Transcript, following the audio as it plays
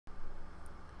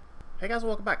Hey guys,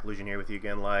 welcome back. Illusion here with you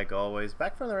again, like always,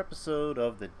 back for another episode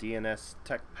of the DNS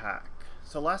Tech Pack.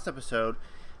 So last episode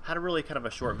had a really kind of a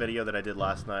short video that I did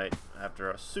last night after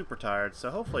I was super tired,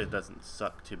 so hopefully it doesn't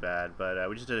suck too bad, but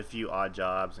we just did a few odd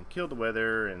jobs and killed the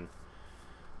wither and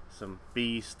some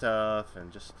bee stuff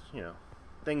and just, you know,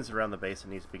 things around the base that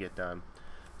needs to get done.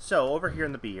 So over here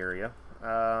in the bee area,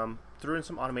 threw in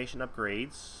some automation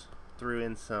upgrades, threw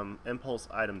in some impulse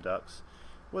item ducts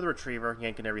with a retriever,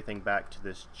 yanking everything back to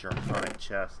this draconic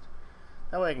chest.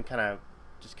 That way I can kind of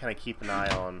keep an eye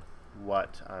on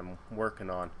what I'm working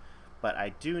on. But I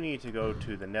do need to go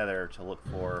to the nether to look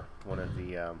for one of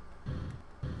the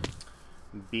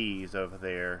bees over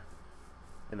there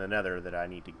in the nether that I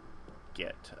need to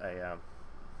get, a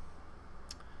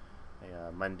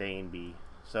mundane bee.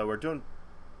 So we're doing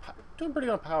pretty good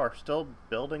on power, still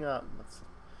building up. That's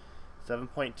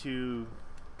 7.2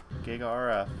 giga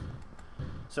RF.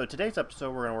 So today's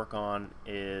episode we're going to work on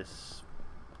is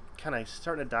kind of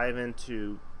starting to dive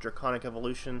into Draconic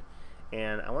Evolution,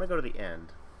 and I want to go to the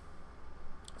end.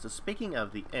 So speaking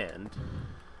of the end,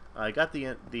 I got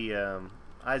the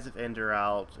Eyes of Ender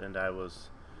out, and I was,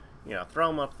 you know,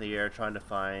 throwing them up in the air trying to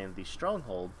find the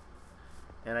stronghold,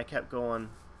 and I kept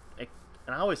going, and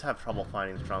I always have trouble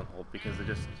finding the stronghold because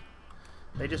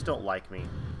they just don't like me.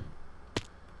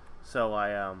 So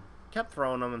I kept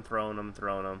throwing them and throwing them and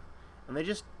throwing them, and they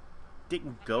just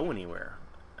didn't go anywhere.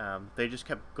 They just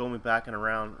kept going back and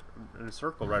around in a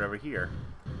circle right over here.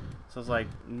 So I was like,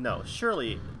 no,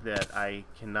 surely that I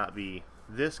cannot be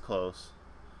this close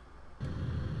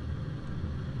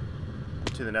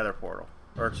to the nether portal,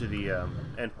 or to the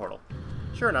end portal.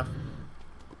 Sure enough,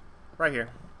 right here,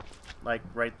 like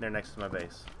right there next to my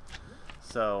base.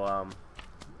 So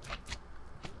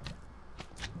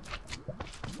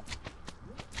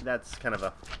that's kind of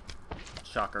a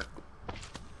shocker.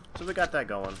 So we got that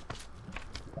going,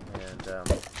 and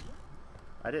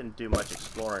I didn't do much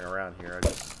exploring around here.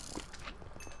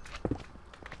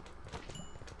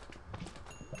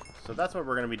 So that's what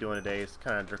we're going to be doing today, is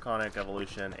kind of Draconic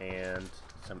Evolution and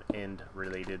some end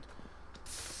related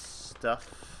stuff.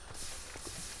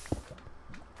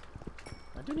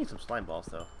 I do need some slime balls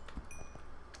though.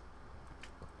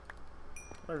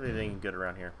 What are anything good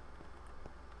around here?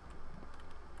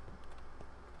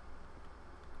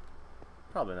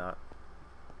 Probably not.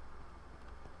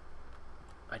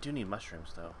 I do need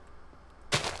mushrooms though.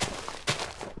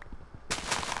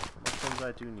 Mushrooms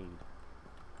I do need.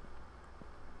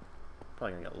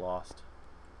 Probably gonna get lost.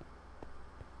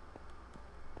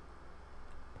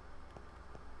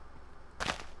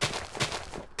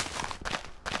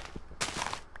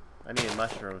 I needed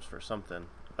mushrooms for something.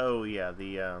 Oh yeah,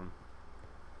 the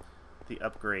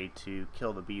upgrade to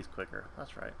kill the bees quicker.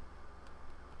 That's right.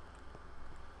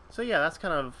 So yeah, that's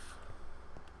kind of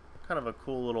a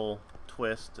cool little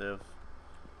twist of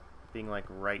being like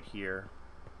right here,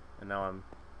 and now I'm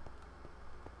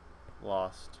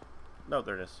lost. No,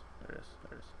 there it is. There it is.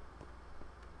 There it is.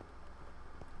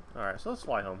 Alright, so let's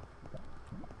fly home.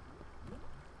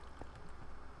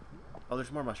 Oh, there's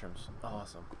more mushrooms. Oh,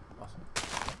 awesome. Awesome.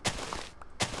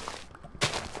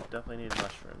 Definitely need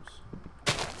mushrooms.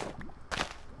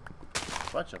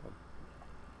 A bunch of them.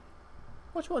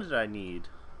 Which one did I need?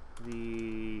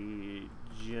 The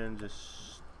Gendistry?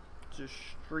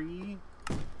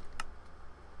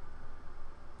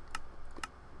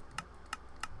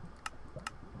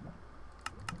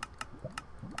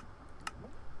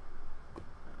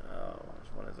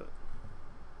 Which one is it?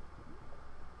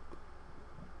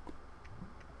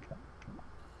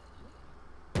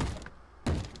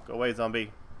 Go away,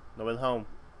 zombie. Nobody's home.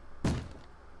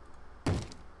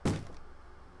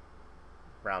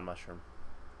 Brown mushroom.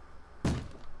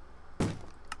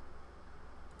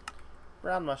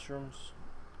 Brown mushrooms,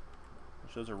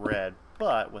 which those are red,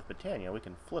 but with Botania we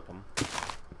can flip them.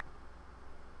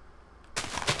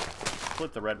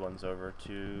 Flip the red ones over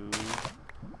to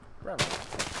brown ones.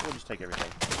 We'll just take everything.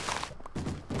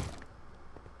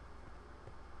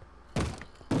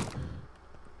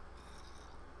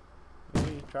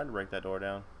 We tried to break that door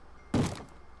down.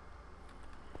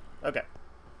 Okay.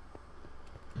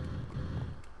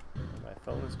 My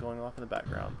phone is going off in the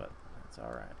background, but that's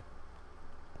alright.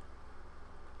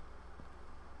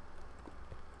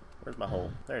 Where's my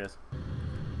hole? There it is.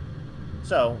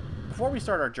 So, before we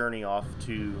start our journey off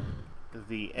to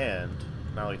the end,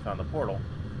 now that we found the portal,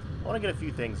 I want to get a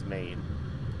few things made.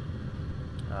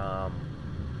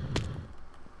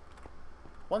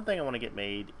 One thing I want to get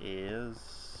made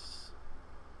is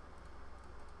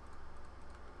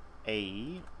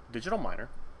a digital miner,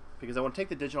 because I want to take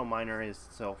the digital miner,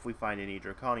 so if we find any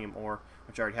draconium ore,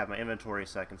 which I already have in my inventory,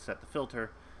 so I can set the filter,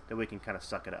 then we can kind of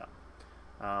suck it up.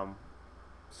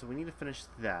 So we need to finish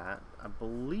that. I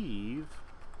believe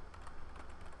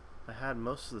I had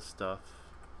most of the stuff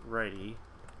ready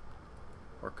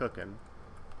or cooking.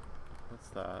 What's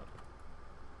that?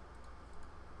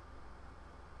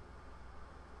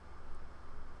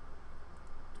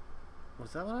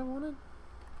 Was that what I wanted?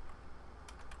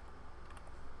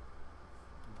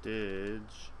 Dig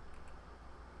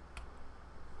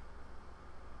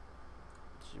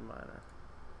G minor.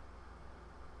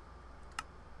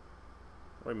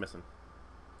 What are we missing?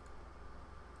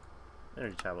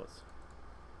 Energy tablets.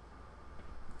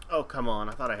 Oh, come on.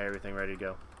 I thought I had everything ready to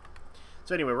go.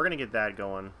 So anyway, we're going to get that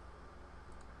going.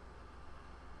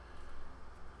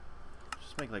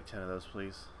 Just make like 10 of those,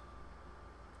 please.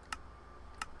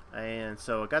 And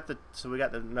so we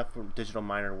got enough digital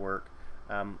miner work.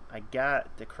 I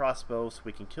got the crossbow so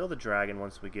we can kill the dragon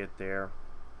once we get there.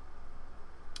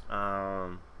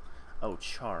 Oh,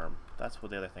 charm. That's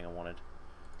what the other thing I wanted.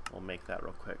 We'll make that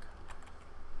real quick.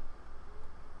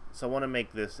 So I want to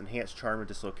make this enhanced charm of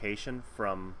dislocation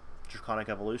from Draconic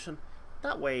Evolution.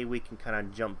 That way we can kind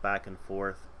of jump back and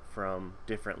forth from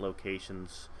different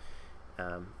locations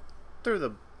through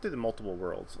the multiple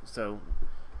worlds. So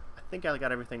I think I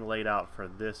got everything laid out for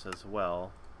this as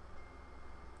well.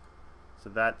 So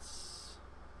that's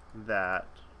that,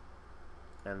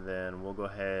 and then we'll go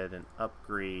ahead and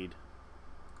upgrade.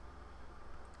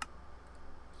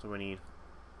 So we need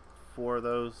 4 of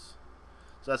those.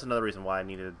 So that's another reason why I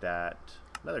needed that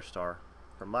nether star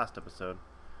from last episode.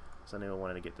 So I knew I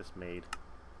wanted to get this made.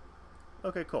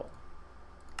 Okay, cool.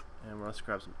 And let's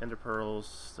grab some ender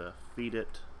pearls to feed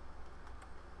it.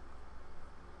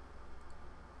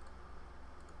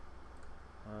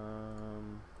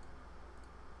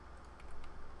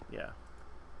 Yeah.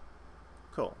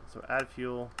 Cool. So add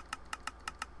fuel.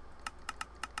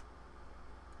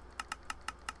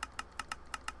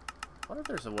 I wonder if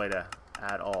there's a way to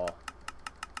add all.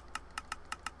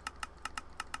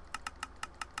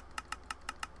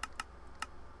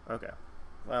 Okay.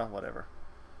 Well, whatever.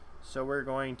 So we're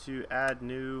going to add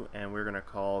new, and we're going to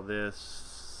call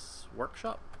this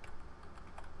workshop.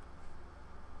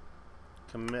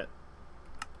 Commit.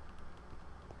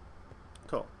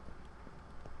 Cool.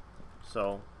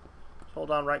 So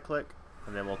hold on, right click,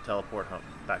 and then we'll teleport home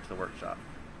back to the workshop.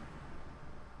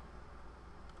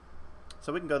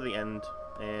 So we can go to the end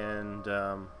and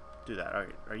do that.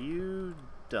 Alright, are you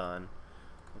done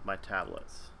with my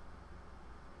tablets?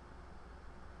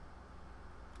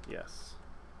 Yes.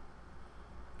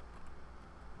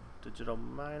 Digital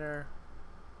miner.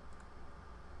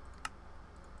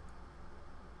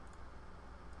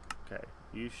 Okay,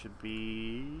 you should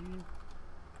be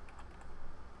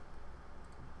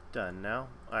done now.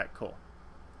 Alright, cool.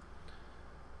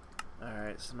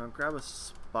 Alright, so now grab a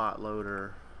spot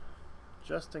loader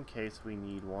just in case we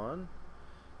need one.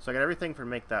 So I got everything for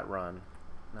make that run.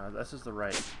 Now this is the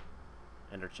right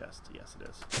ender chest. Yes, it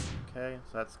is. Okay,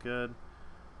 so that's good.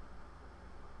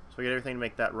 So we got everything to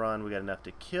make that run. We got enough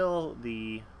to kill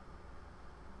the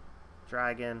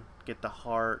dragon, get the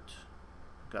heart,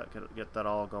 get that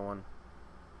all going.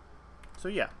 So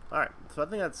yeah, all right. So I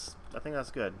think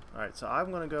that's good. All right. So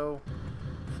I'm gonna go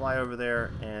fly over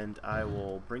there, and I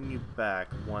will bring you back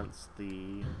once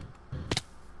the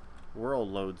world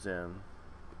loads in.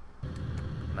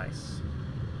 Nice.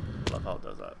 Love how it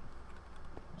does that.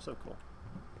 So cool.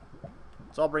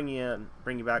 So I'll bring you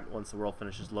back once the world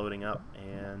finishes loading up,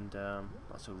 and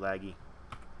also laggy.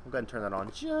 We'll go ahead and turn that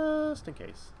on just in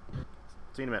case.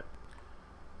 See you in a minute.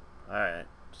 All right.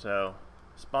 So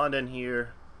spawned in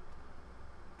here.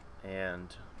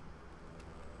 And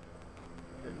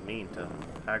didn't mean to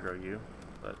aggro you,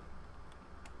 but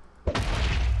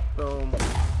boom,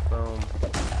 boom.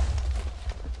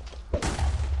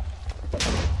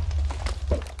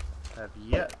 Have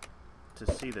yet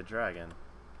to see the dragon.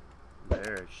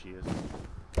 There she is.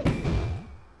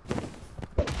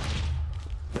 Look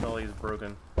at all these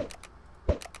broken.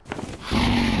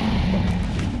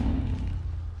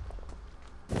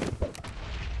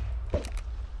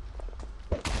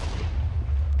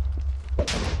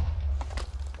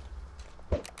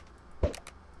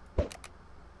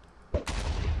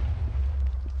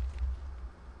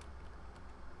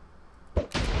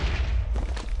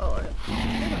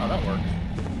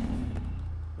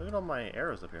 My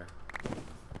arrows up here,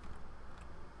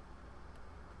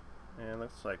 and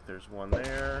looks like there's one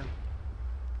there.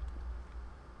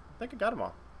 I think I got them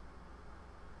all.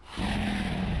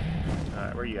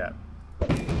 Alright, where you at?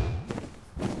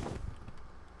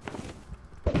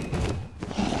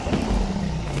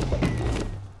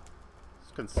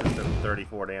 It's consistent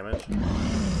 34 damage.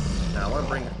 Now I want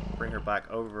to bring her back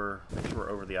over. Make sure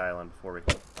we're over the island before we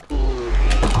kill her.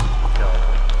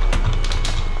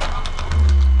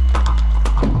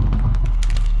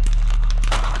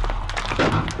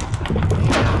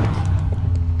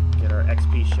 And get our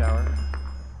XP shower.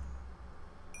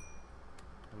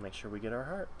 And make sure we get our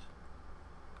heart.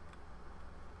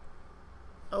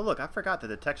 Oh look, I forgot that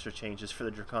the texture changes for the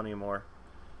draconium ore.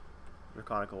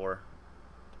 Draconic ore.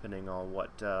 Depending on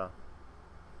what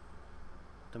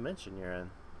dimension you're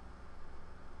in.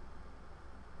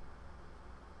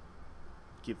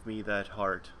 Give me that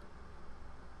heart.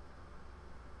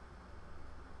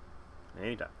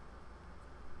 Anytime.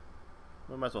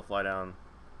 We might as well fly down,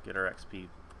 get our XP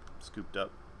scooped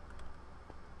up.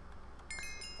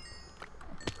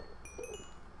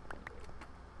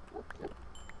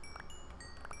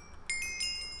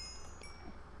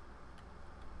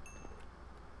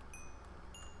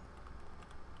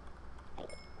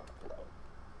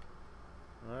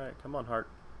 Alright, come on, heart.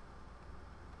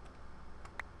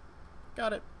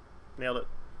 Got it. Nailed it.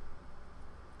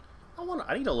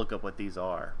 I need to look up what these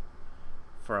are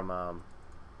from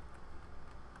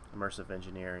immersive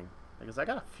engineering, because I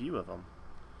got a few of them.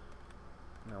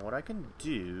 Now what I can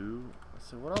do,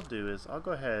 so what I'll do is I'll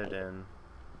go ahead and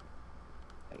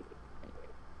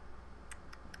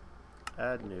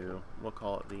add new. We'll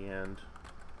call it the end.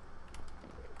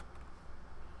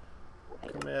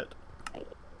 Commit. And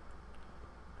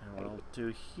what I'll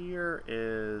do here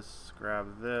is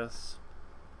grab this,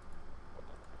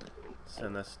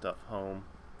 send this stuff home.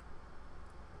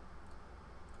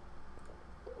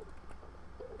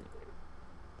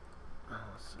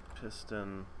 So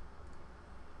piston,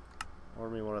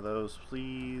 order me one of those,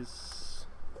 please.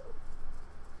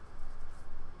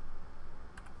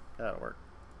 That'll work.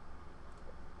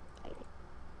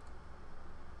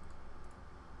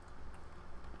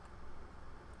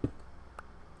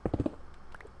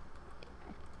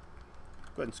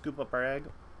 Go ahead and scoop up our egg.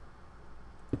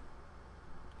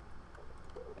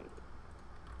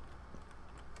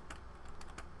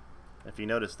 If you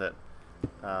notice that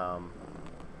the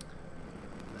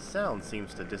sound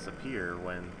seems to disappear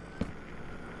when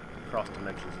cross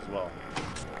dimensions as well.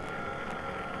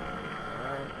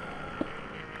 Alright.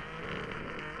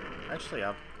 Actually,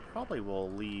 I probably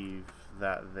will leave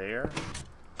that there,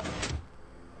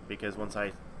 because once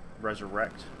I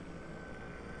resurrect,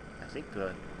 I think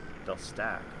they'll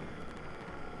stack.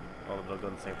 Well, they'll go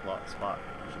in the same spot,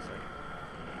 I should say.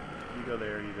 You go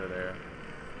there, you go there.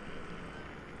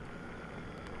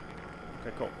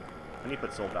 Okay, cool. I need to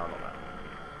put soulbound on that.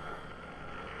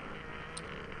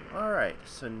 Alright,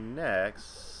 so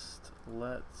next,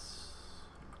 let's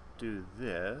do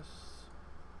this.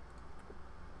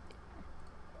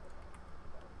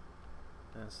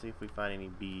 And see if we find any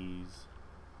bees.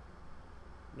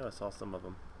 No, I saw some of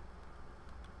them.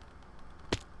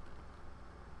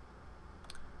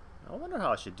 I wonder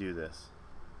how I should do this.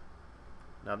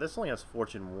 Now this only has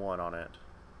Fortune 1 on it.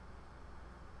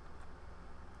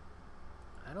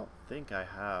 I don't think I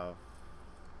have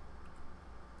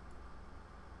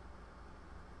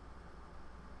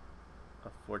a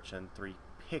Fortune 3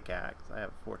 pickaxe. I have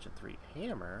a Fortune 3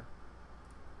 hammer.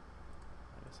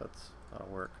 I guess that'll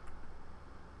work.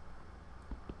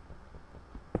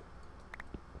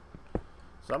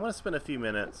 So I'm going to spend a few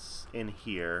minutes in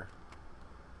here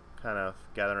kind of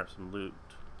gathering up some loot.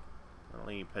 I don't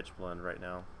need pitch blend right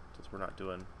now since we're not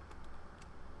doing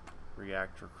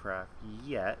reactor craft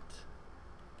yet.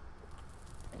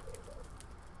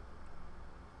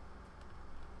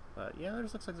 But yeah, there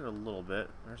looks like there's a little bit.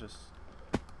 There's just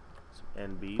some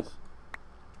NBs.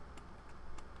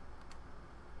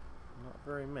 Not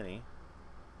very many.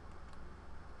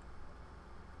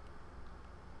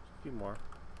 Just a few more.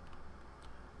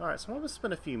 Alright, so I'm going to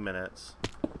spend a few minutes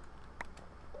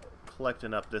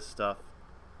collecting up this stuff,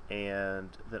 and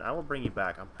then I will bring you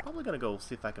back. I'm probably going to go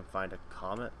see if I can find a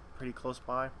comet pretty close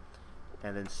by,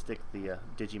 and then stick the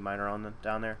Digiminer on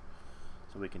down there,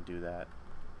 so we can do that.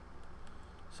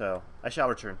 So, I shall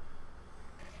return.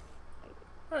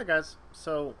 Alright guys,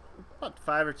 so about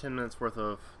 5 or 10 minutes worth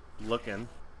of looking.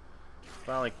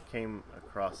 Finally came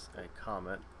across a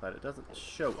comet, but it doesn't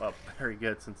show up very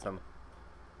good since I'm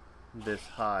this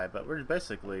high. But we're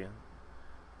basically,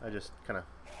 I just kind of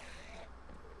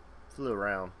flew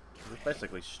around. We're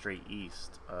basically straight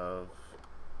east of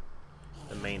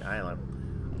the main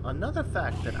island. Another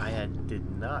fact that I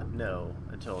did not know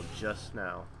until just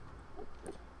now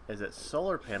is that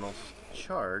solar panels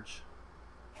charge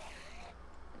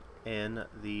in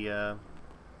the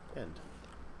end.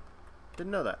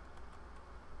 Didn't know that.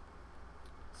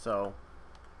 So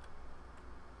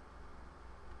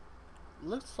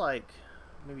looks like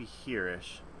maybe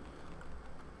here-ish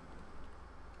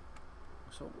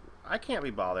So I can't be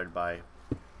bothered by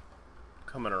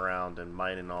coming around and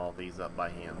mining all these up by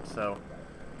hand. So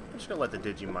I'm just gonna let the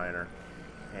Digiminer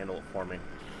handle it for me.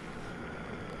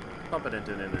 Pump it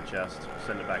into an ender chest,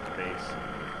 send it back to base.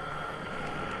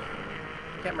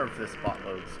 Can't remember if this spot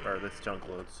loads or this chunk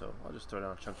loads, so I'll just throw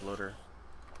down a chunk loader.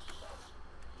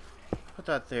 Put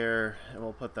that there, and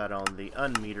we'll put that on the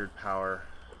unmetered power.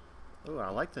 Ooh, I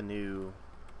like the new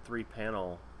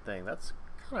 3-panel thing. That's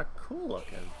kind of cool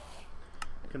looking.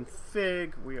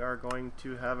 Config, we are going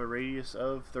to have a radius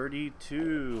of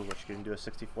 32, which can do a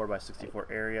 64 by 64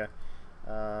 area. What's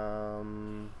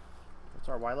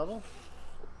our Y level?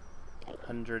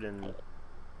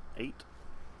 108.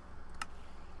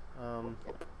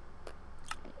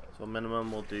 So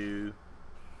minimum we'll do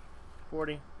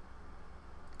 40.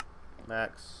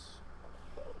 Max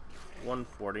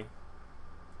 140.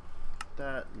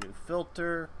 That new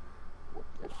filter.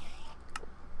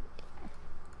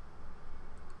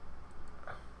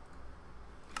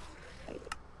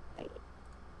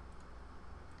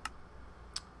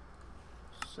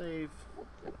 Save.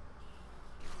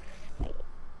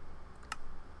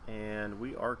 And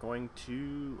we are going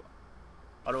to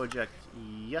auto eject,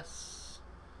 yes.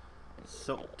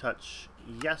 Silk touch,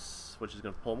 yes, which is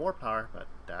going to pull more power, but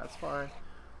that's fine.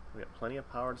 We got plenty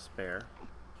of power to spare.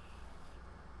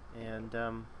 And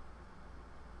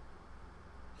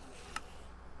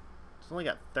it's only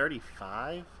got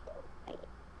 35.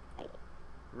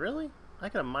 Really? I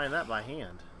could have mined that by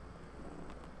hand.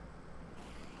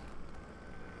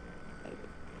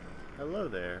 Hello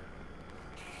there.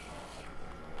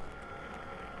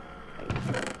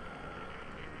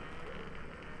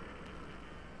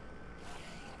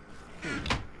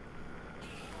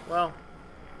 Well,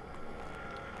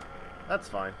 that's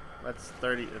fine. That's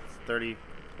 30. It's 30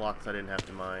 blocks I didn't have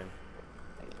to mine.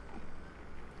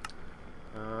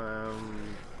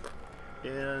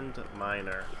 End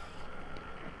miner.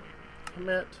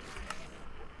 Commit.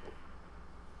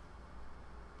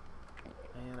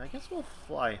 And I guess we'll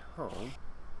fly home.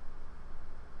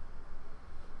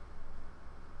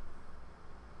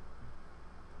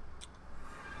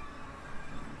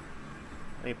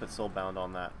 I need to put soulbound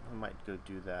on that. I might go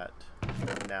do that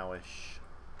nowish.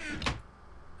 Fill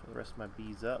the rest of my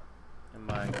bees up in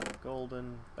my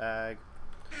golden bag.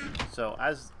 So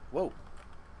as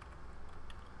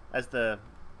the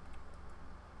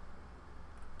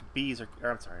bees are,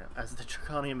 or I'm sorry, as the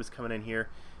draconium is coming in here,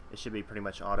 it should be pretty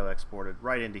much auto exported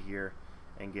right into here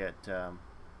and get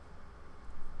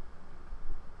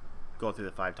go through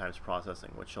the 5 times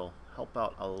processing, which will help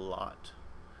out a lot.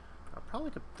 I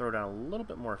probably could throw down a little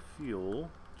bit more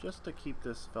fuel just to keep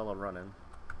this fella running.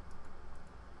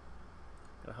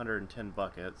 Got 110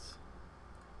 buckets.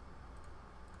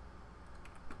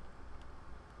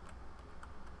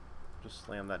 Just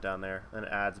slam that down there. Then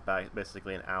it adds back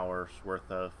basically an hour's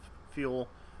worth of fuel,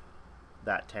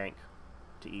 that tank,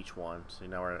 to each one. So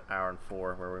now we're at 1 hour and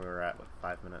 4 where we were at with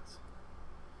 5 minutes.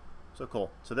 So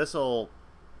cool. So this will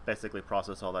basically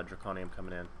process all that draconium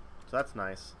coming in. So that's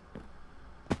nice.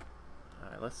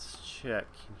 Alright, let's check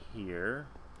here.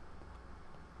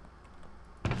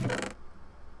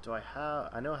 Do I have...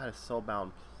 I know I had a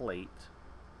soulbound plate,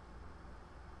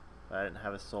 but I didn't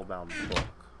have a soulbound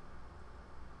book.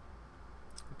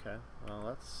 Okay, well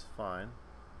that's fine.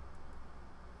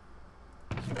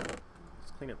 So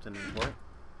let's clean up the inventory.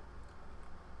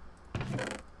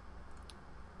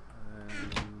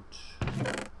 And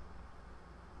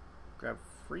grab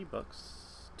free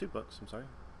books. 2 books, I'm sorry.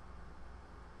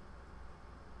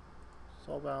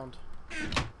 Soulbound.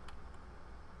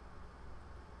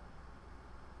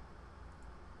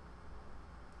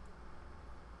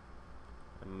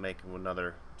 And make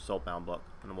another soulbound book,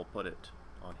 and then we'll put it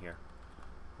on here.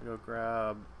 I go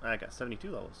grab. I got 72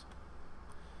 levels.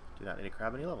 Do not need to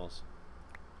grab any levels.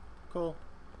 Cool.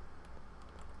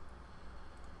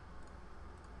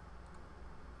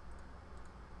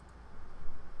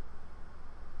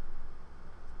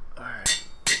 Alright.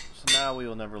 So now we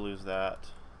will never lose that.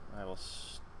 I will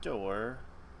store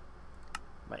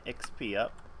my XP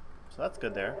up. So that's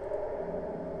good there.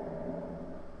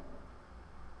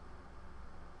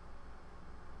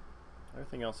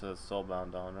 Everything else is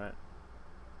soulbound on, right?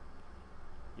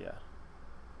 Yeah.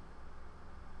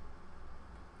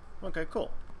 Okay,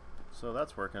 cool. So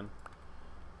that's working.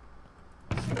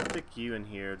 I'll stick you in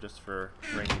here just for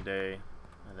rainy day.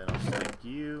 And then I'll stick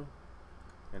you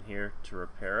in here to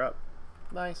repair up.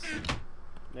 Nice.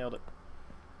 Nailed it.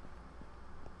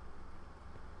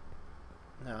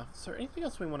 Now, is there anything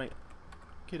else we want to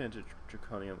get into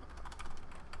draconium?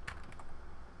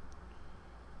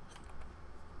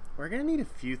 We're going to need a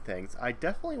few things. I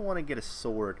definitely want to get a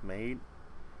sword made.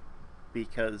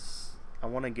 because I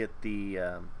want to get the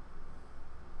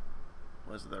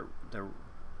the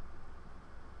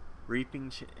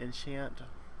reaping enchant.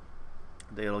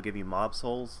 It'll give you mob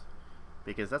souls,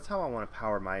 because that's how I want to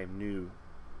power my new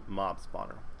mob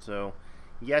spawner. So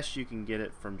yes, you can get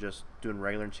it from just doing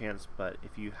regular enchants, but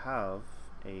if you have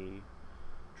a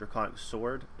draconic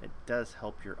sword, it does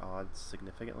help your odds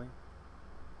significantly.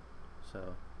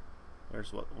 So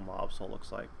there's what a mob soul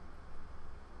looks like.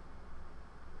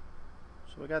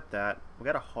 So we got that. We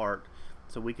got a heart.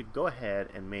 So we could go ahead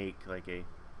and make like a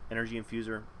energy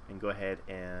infuser and go ahead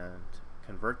and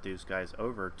convert these guys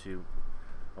over to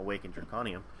awakened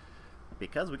draconium,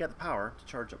 because we got the power to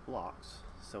charge up blocks.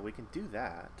 So we can do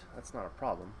that. That's not a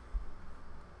problem.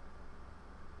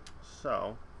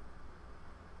 So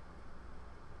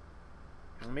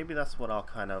maybe that's what I'll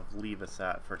kind of leave us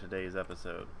at for today's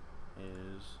episode,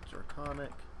 is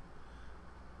draconic.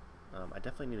 I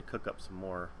definitely need to cook up some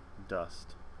more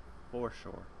dust, for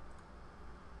sure.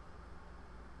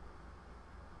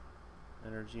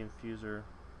 Energy infuser.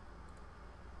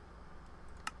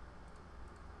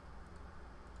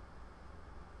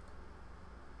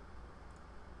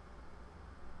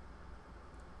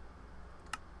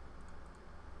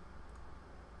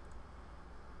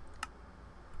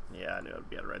 Yeah, I knew it would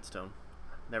be out of redstone.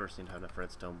 Never seem to have enough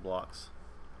redstone blocks.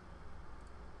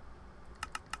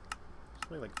 Just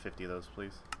make like 50 of those,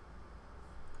 please,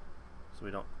 so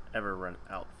we don't ever run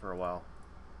out for a while.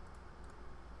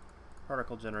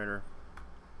 Particle generator.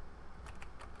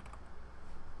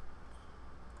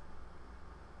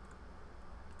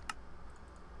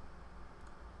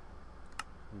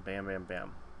 And bam, bam,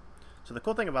 bam. So the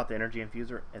cool thing about the energy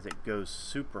infuser is it goes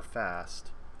super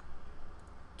fast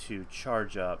to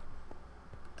charge up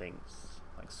things,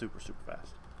 like super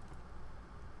fast.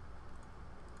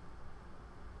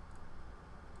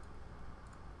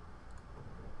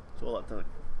 So we'll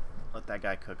let that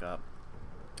guy cook up,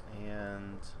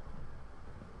 and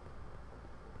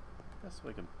I guess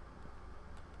we can,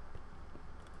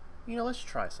 let's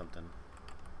try something.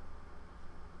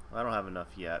 I don't have enough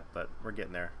yet, but we're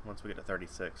getting there once we get to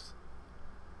 36.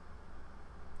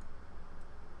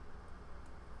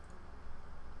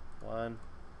 One,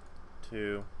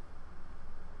 two,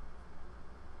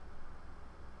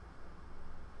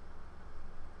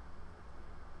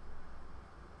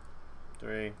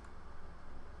 three,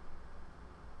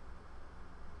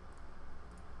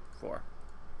 4.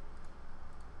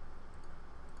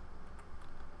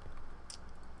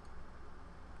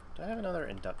 Do I have another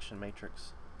induction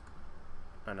matrix?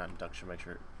 Oh, not induction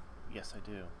matrix. Yes, I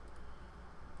do.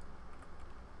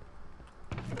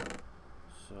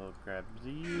 So grab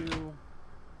you,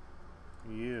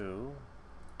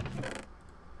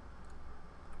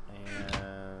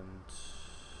 and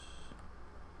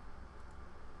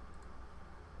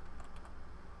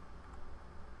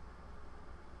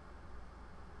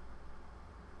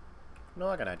no,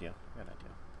 I got an idea. I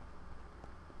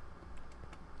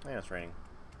think it's raining.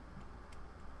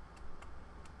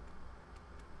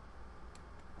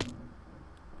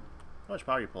 How much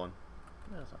power are you pulling?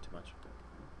 No, it's not too much.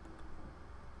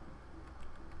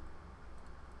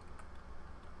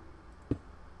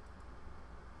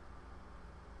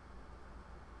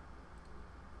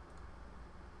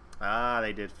 Ah,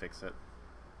 they did fix it.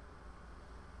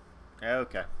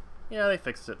 Okay. Yeah, they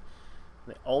fixed it.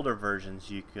 The older versions,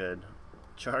 you could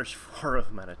charge 4 of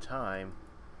them at a time.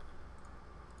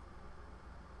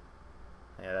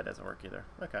 Yeah, that doesn't work either.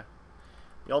 Okay.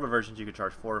 The older versions, you could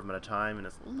charge 4 of them at a time, and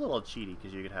it's a little cheaty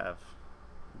because you could have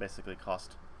basically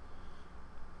cost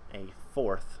a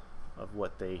fourth of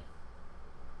what they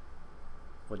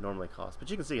would normally cost.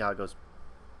 But you can see how it goes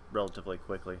relatively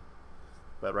quickly.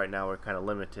 But right now we're kind of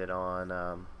limited on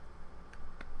how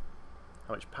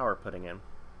much power putting in.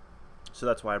 So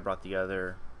that's why I brought the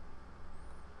other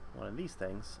one of these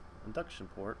things, induction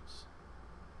ports.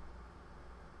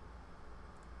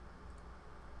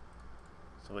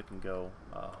 So it can go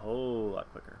a whole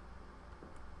lot quicker.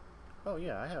 Oh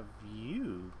yeah, I have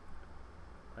you.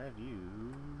 Right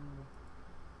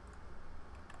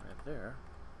there.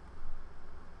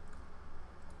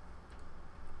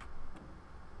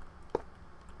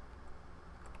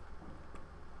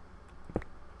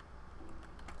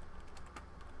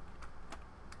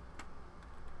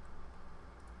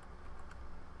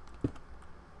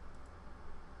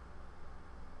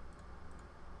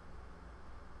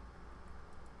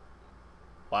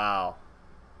 Wow.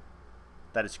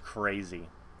 That is crazy.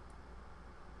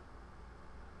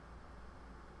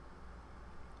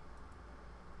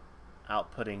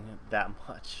 Outputting that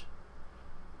much.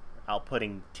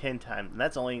 Outputting 10 times. And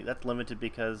that's limited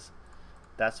because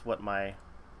that's what my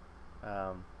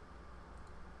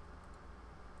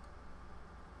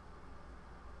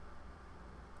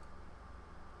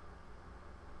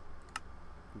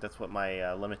That's what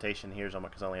my limitation here is on,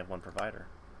 because I only have one provider.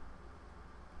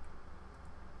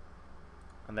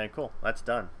 And then cool, that's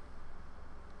done.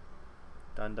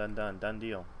 Done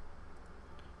deal.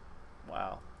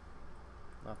 Wow.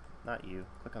 Not you.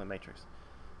 Click on the matrix.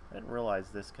 I didn't realize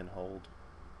this can hold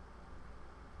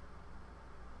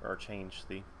or change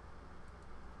the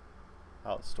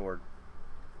how it's stored.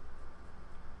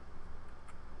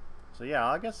 So yeah,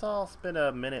 I guess I'll spend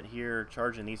a minute here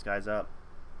charging these guys up.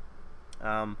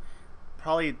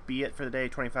 Probably be it for the day.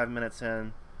 25 minutes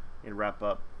in, and wrap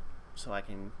up, so I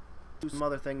can do some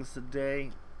other things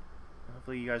today.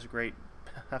 Hopefully you guys are great.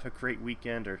 Have a great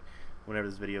weekend, or whenever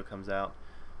this video comes out.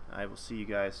 I will see you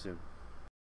guys soon.